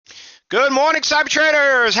Good morning, Cyber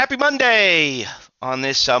Traders. Happy Monday on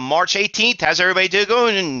this March 18th. How's everybody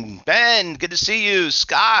doing? Ben, good to see you.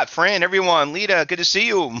 Scott, Fran, everyone. Lita, good to see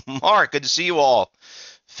you. Mark, good to see you all.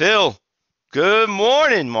 Phil, good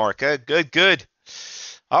morning, Mark. Good.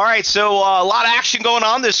 All right, so a lot of action going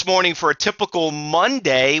on this morning for a typical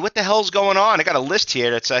Monday. What the hell's going on? I got a list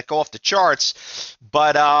here that's go off the charts,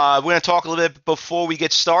 but we're going to talk a little bit before we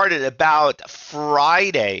get started about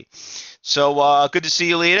Friday. So good to see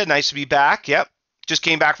you, Lita. Nice to be back. Yep, just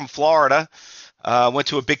came back from Florida. Went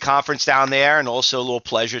to a big conference down there, and also a little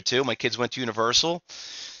pleasure too. My kids went to Universal.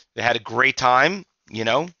 They had a great time.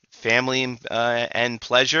 Family and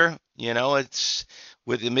pleasure. It's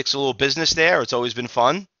with a mix of a little business there. It's always been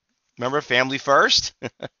fun. Remember, family first.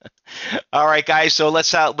 All right, guys. So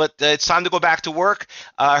but it's time to go back to work.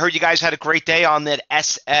 I heard you guys had a great day on that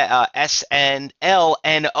SNLNO.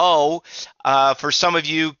 For some of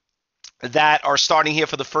you that are starting here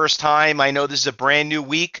for the first time, I know this is a brand new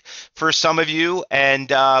week for some of you,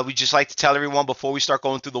 and we just like to tell everyone before we start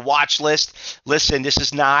going through the watch list, listen, this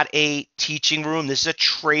is not a teaching room. This is a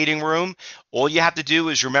trading room. All you have to do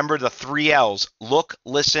is remember the 3 L's: look,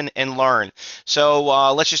 listen, and learn.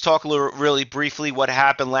 So let's just talk really briefly what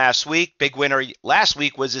happened last week. Big winner last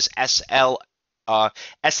week was this SLNO.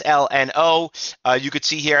 You could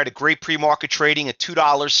see here had a great pre-market trading at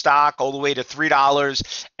 $2 stock all the way to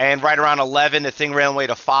 $3, and right around 11 the thing ran all the way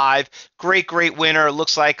to 5. Great winner. It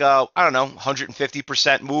looks like I don't know,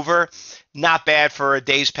 150% mover. Not bad for a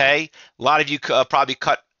day's pay. A lot of you probably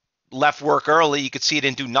left work early. You could see it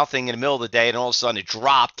didn't do nothing in the middle of the day, and all of a sudden it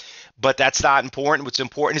dropped. But that's not important. What's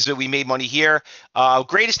important is that we made money here.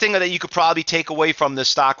 Greatest thing that you could probably take away from this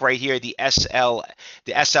stock right here, the SLNO,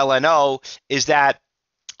 is that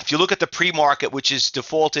if you look at the pre-market, which is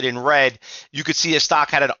defaulted in red, you could see the stock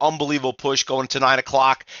had an unbelievable push going to 9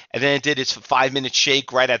 o'clock, and then it did its 5-minute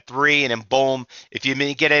shake right at 3, and then boom. If you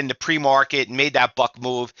get in the pre-market and made that buck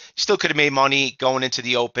move, you still could have made money going into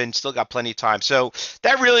the open. Still got plenty of time. So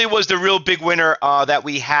that really was the real big winner that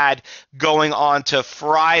we had going on to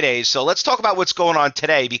Friday. So let's talk about what's going on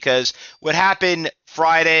today, because what happened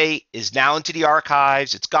Friday is now into the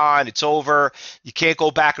archives. It's gone. It's over. You can't go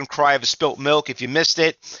back and cry over spilt milk if you missed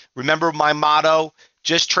it. Remember my motto: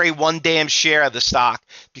 just trade one damn share of the stock,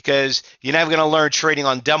 because you're never going to learn trading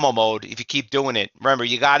on demo mode if you keep doing it. Remember,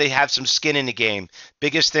 you got to have some skin in the game.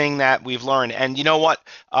 Biggest thing that we've learned. And you know what?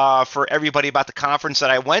 For everybody about the conference that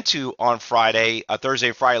I went to on Friday, Thursday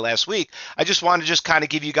and Friday last week, I just wanted to just kind of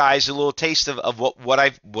give you guys a little taste of what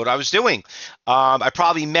I was doing. I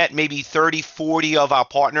probably met maybe 30, 40 of our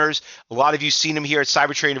partners. A lot of you seen them here at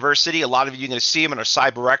Cyber Trade University. A lot of you are going to see them in our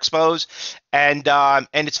cyber expos. And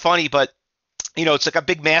it's funny, but it's like a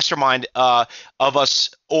big mastermind of us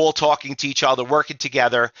all talking to each other, working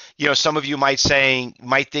together. Some of you might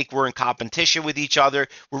think we're in competition with each other.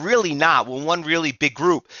 We're really not. We're one really big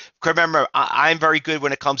group. Remember, I'm very good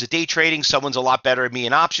when it comes to day trading. Someone's a lot better at me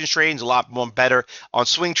in options trading, a lot more better on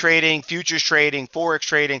swing trading, futures trading, forex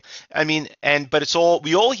trading. But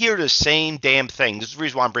we all hear the same damn thing. This is the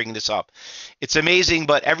reason why I'm bringing this up. It's amazing,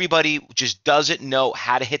 but everybody just doesn't know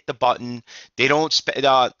how to hit the button. They don't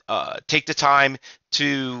take the time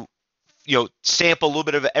to sample a little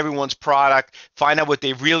bit of everyone's product, find out what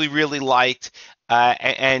they really liked,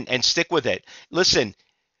 and stick with it. Listen,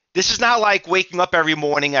 this is not like waking up every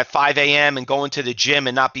morning at 5 a.m. and going to the gym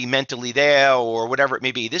and not be mentally there or whatever it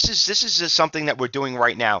may be. This is just something that we're doing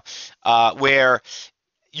right now, where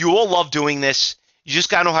you all love doing this. You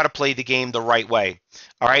just got to know how to play the game the right way.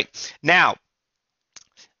 All right. Now,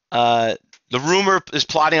 the rumor is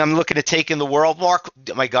plotting. I'm looking to take in the world, Mark.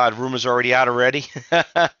 Oh my God, rumor's already out already.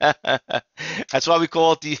 That's why we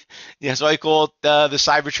call it the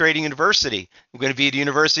Cyber Trading University. We're going to be the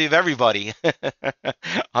university of everybody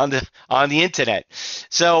on the internet.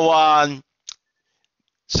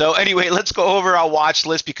 So anyway, let's go over our watch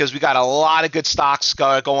list, because we got a lot of good stocks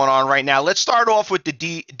going on right now. Let's start off with the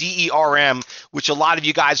DERM, which a lot of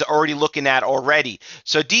you guys are already looking at already.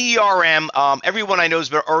 So DERM, everyone I know has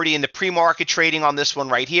been already in the pre-market trading on this one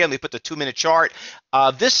right here. Let me put the 2-minute chart.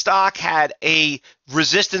 This stock had a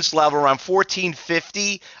resistance level around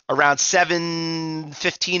 1450, around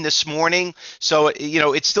 715 this morning. So,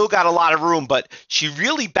 it's still got a lot of room, but she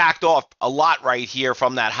really backed off a lot right here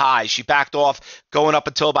from that high. She backed off going up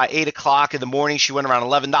until about 8 o'clock in the morning. She went around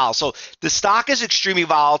 $11. So the stock is extremely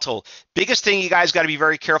volatile. Biggest thing you guys got to be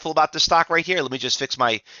very careful about this stock right here. Let me just fix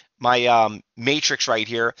my matrix right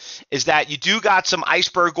here, is that you do got some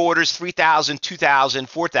iceberg orders, 3,000, 2,000,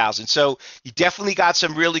 4,000. So you definitely got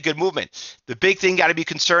some really good movement. The big thing you got to be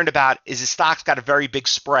concerned about is the stock's got a very big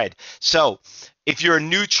spread. So If you're a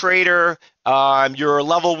new trader, you're a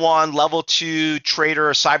level 1, level 2 trader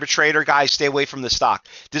or cyber trader, guys, stay away from the stock.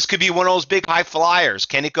 This could be one of those big high flyers.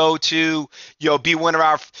 Can it go to, be one of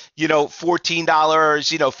our,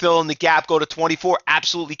 $14, fill in the gap, go to 24?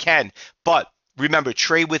 Absolutely can. But remember,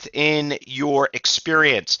 trade within your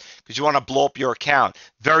experience because you want to blow up your account.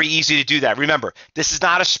 Very easy to do that. Remember, this is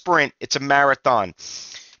not a sprint, it's a marathon.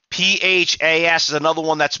 PHAS is another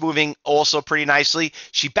one that's moving also pretty nicely.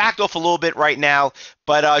 She backed off a little bit right now,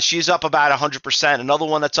 but she's up about 100%. Another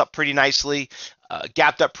one that's up pretty nicely,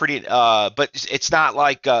 gapped up pretty, but it's not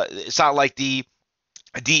like the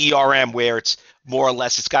DERM where it's more or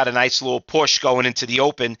less it's got a nice little push going into the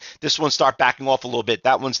open. This one start backing off a little bit.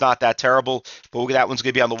 That one's not that terrible, but that one's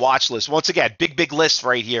going to be on the watch list. Once again, big list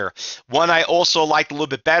right here. One I also liked a little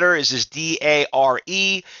bit better is this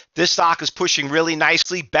DARE. This stock is pushing really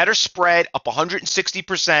nicely. Better spread, up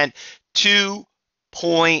 160%,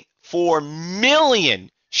 2.4 million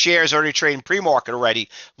shares already trading pre-market already.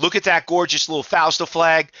 Look at that gorgeous little Fausto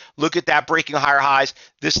flag. Look at that breaking higher highs.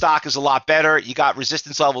 This stock is a lot better. You got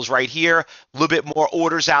resistance levels right here. A little bit more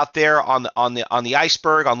orders out there on the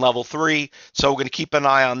iceberg on level 3. So we're going to keep an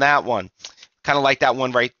eye on that one. Kind of like that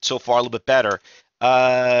one right so far, a little bit better.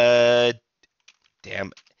 Trying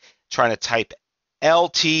to type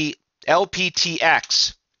LPTX.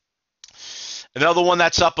 Another one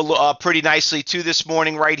that's up pretty nicely too this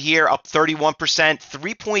morning right here, up 31%,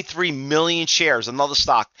 3.3 million shares. Another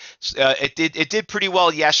stock. It did pretty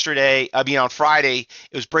well yesterday. I mean on Friday,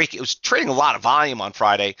 it was trading a lot of volume on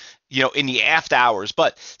Friday, in the after hours.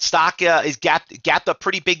 But stock is gapped up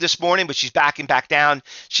pretty big this morning, but she's backing back down.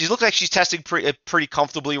 She looks like she's testing pretty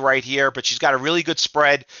comfortably right here, but she's got a really good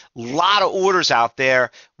spread. A lot of orders out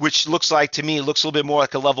there, which looks like to me a little bit more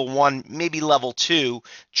like a level 1, maybe level 2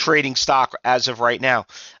 trading stock as of right now.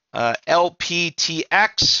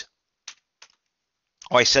 LPTX.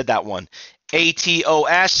 Oh, I said that one.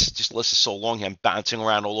 ATOS, just the list is so long here, I'm bouncing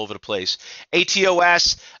around all over the place.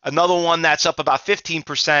 ATOS, another one that's up about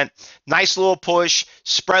 15%. Nice little push.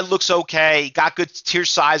 Spread looks okay. Got good tier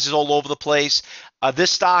sizes all over the place.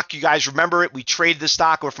 This stock, you guys remember it. We traded the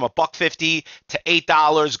stock. We're from $1.50 to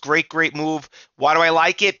 $8. Great move. Why do I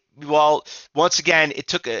like it? Well, once again, it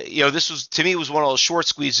took this was to me was one of those short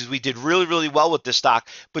squeezes. We did really well with this stock,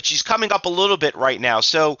 but she's coming up a little bit right now.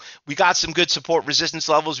 So we got some good support resistance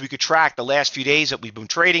levels we could track the last few days that we've been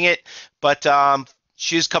trading it, but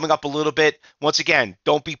she's coming up a little bit. Once again,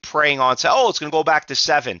 don't be preying on say, oh, it's going to go back to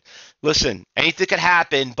 7. Listen, anything could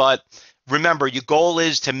happen, but remember, your goal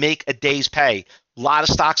is to make a day's pay. A lot of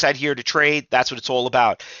stocks out here to trade. That's what it's all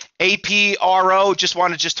about. APRO, just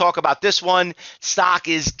want to talk about this one. Stock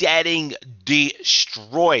is getting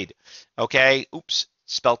destroyed. Okay. Oops,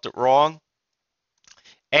 spelt it wrong.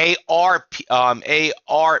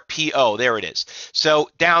 ARPO, there it is. So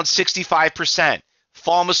down 65%.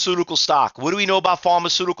 Pharmaceutical stock. What do we know about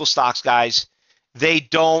pharmaceutical stocks, guys? They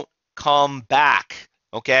don't come back.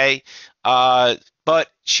 Okay. But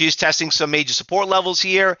she's testing some major support levels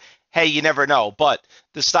here. Hey, you never know. But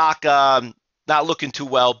the stock not looking too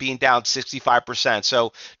well, being down 65%.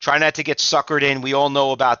 So try not to get suckered in. We all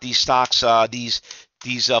know about these stocks, these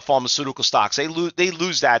pharmaceutical stocks. They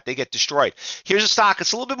lose that. They get destroyed. Here's a stock.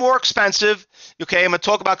 It's a little bit more expensive. Okay, I'm going to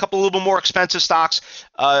talk about a couple of little bit more expensive stocks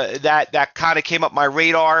that kind of came up my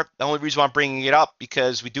radar. The only reason why I'm bringing it up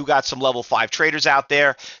because we do got some level 5 traders out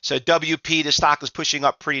there. So WP, the stock is pushing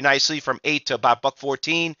up pretty nicely from 8 to about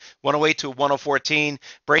 $1.14, 108 to 114,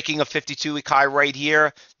 breaking a 52-week high right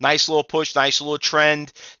here. Nice little push, nice little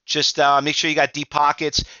trend. Just make sure you got deep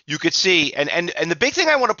pockets. You could see, and the big thing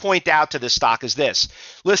I want to point out to this stock is this.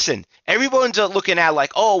 Listen, everyone's looking at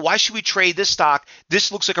like, oh, why should we trade this stock? This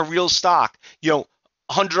looks like a real stock.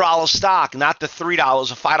 $100 stock, not the $3 or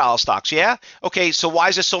 $5 stocks. Yeah? Okay, so why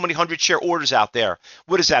is there so many 100-share orders out there?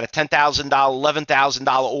 What is that, a $10,000,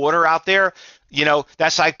 $11,000 order out there?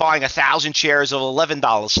 That's like buying 1,000 shares of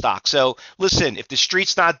 $11 stock. So listen, if the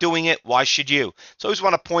street's not doing it, why should you? So I always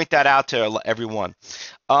want to point that out to everyone.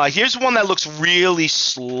 Here's one that looks really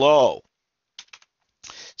slow.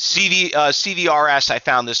 CVRS I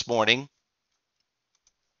found this morning.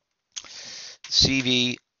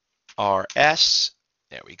 CVRS.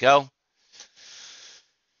 There we go.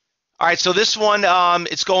 All right, so this one,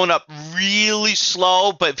 it's going up really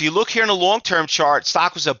slow, but if you look here in the long-term chart,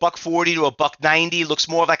 stock was $1.40 to $1.90. Looks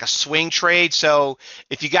more like a swing trade. So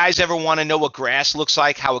if you guys ever want to know what grass looks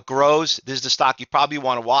like, how it grows, this is the stock you probably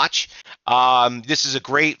want to watch. This is a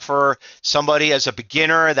great for somebody as a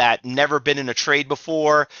beginner that never been in a trade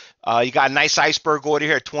before. You got a nice iceberg order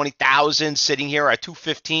here at 20,000, sitting here at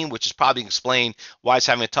 215, which is probably explain why it's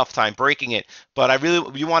having a tough time breaking it. But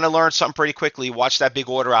you want to learn something pretty quickly. Watch that big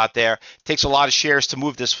order out there. It takes a lot of shares to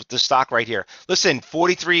move this stock right here. Listen,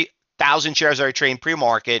 43,000 shares already trading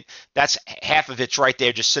pre-market. That's half of it's right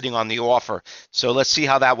there just sitting on the offer. So let's see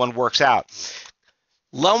how that one works out.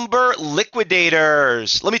 Lumber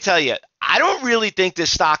liquidators. Let me tell you, I don't really think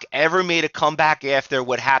this stock ever made a comeback after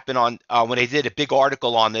what happened on when they did a big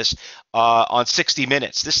article on this on 60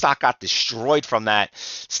 Minutes. This stock got destroyed from that.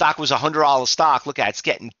 Stock was a $100 stock. Look at it, it's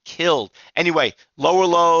getting killed. Anyway, lower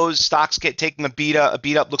lows, stocks taking a beat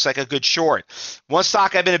up. Looks like a good short. One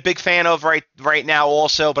stock I've been a big fan of right now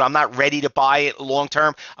also, but I'm not ready to buy it long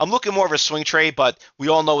term. I'm looking more of a swing trade, but we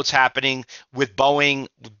all know what's happening with Boeing,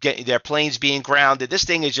 their planes being grounded. This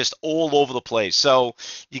thing is just all over the place. So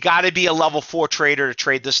you got to be a level 4 trader to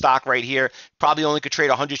trade this stock right here. Probably only could trade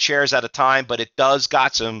 100 shares at a time, but it does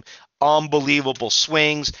got some unbelievable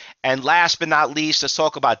swings. And last but not least, let's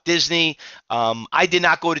talk about Disney. I did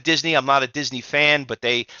not go to Disney. I'm not a Disney fan, but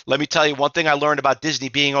let me tell you one thing I learned about Disney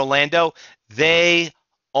being Orlando. They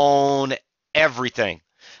own everything.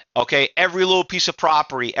 Okay, every little piece of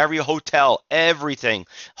property, every hotel, everything,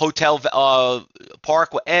 hotel,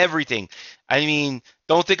 park, everything. I mean,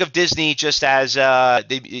 don't think of Disney just as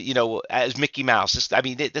as Mickey Mouse.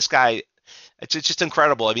 This guy, it's just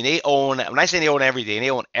incredible. I mean, they own. When I say they own everything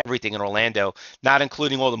in Orlando, not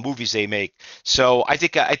including all the movies they make. So I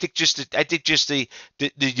think just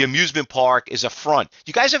the amusement park is a front.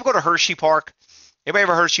 You guys ever go to Hershey Park? Everybody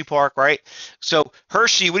ever Hershey Park, right? So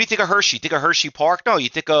Hershey, what do you think of Hershey? Think of Hershey Park? No, you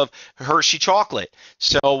think of Hershey chocolate.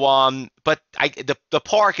 So, but the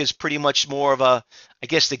park is pretty much more of I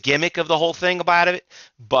guess the gimmick of the whole thing about it.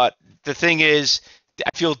 But the thing is,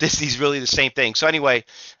 I feel Disney's really the same thing. So anyway,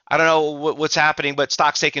 I don't know what's happening, but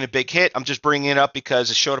stock's taking a big hit. I'm just bringing it up because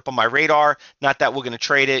it showed up on my radar. Not that we're going to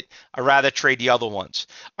trade it. I'd rather trade the other ones.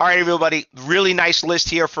 All right, everybody. Really nice list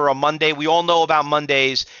here for a Monday. We all know about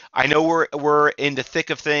Mondays. I know we're in the thick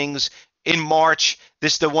of things. In March,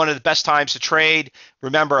 this is one of the best times to trade.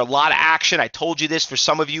 Remember, a lot of action. I told you this. For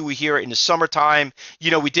some of you, we hear it in the summertime.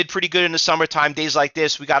 We did pretty good in the summertime. Days like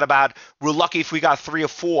this, we're lucky if we got 3 or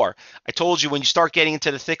 4. I told you when you start getting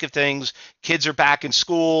into the thick of things, kids are back in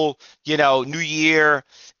school, New Year,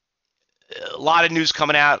 a lot of news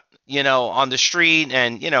coming out, on the street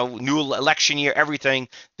and, new election year, everything.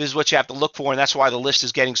 This is what you have to look for, and that's why the list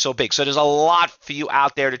is getting so big. So there's a lot for you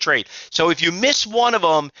out there to trade. So if you miss one of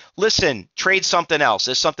them, listen, trade something else.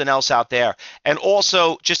 There's something else out there. And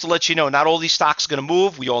also, just to let you know, not all these stocks are going to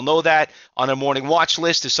move. We all know that on a morning watch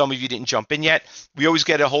list. If some of you didn't jump in yet, we always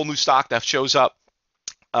get a whole new stock that shows up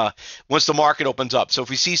once the market opens up. So if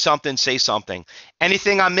we see something, say something.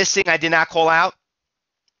 Anything I'm missing I did not call out?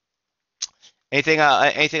 Anything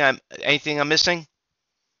I'm missing?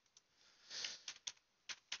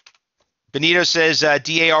 Benito says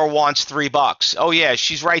DAR wants $3. Oh yeah,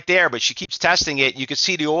 she's right there, but she keeps testing it. You can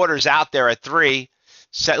see the orders out there at 3.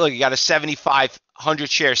 Look, you got a 7,500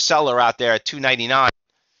 share seller out there at 299.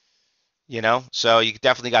 So you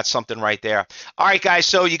definitely got something right there. All right, guys.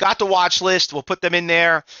 So you got the watch list. We'll put them in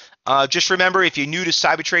there. Just remember, if you're new to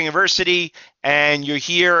Cyber Trading University and you're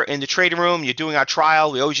here in the trading room, you're doing our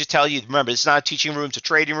trial, we always just tell you, remember, it's not a teaching room, it's a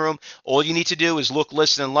trading room. All you need to do is look,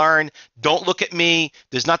 listen, and learn. Don't look at me.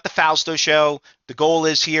 There's not the Fausto show. The goal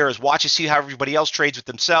is watch and see how everybody else trades with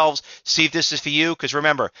themselves. See if this is for you. Because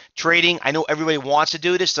remember, trading, I know everybody wants to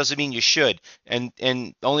do this, doesn't mean you should. And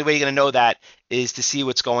the only way you're going to know that is to see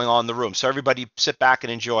what's going on in the room. So everybody sit back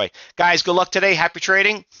and enjoy. Guys, good luck today. Happy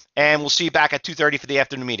trading. And we'll see you back at 2:30 for the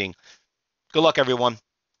afternoon meeting. Good luck, everyone.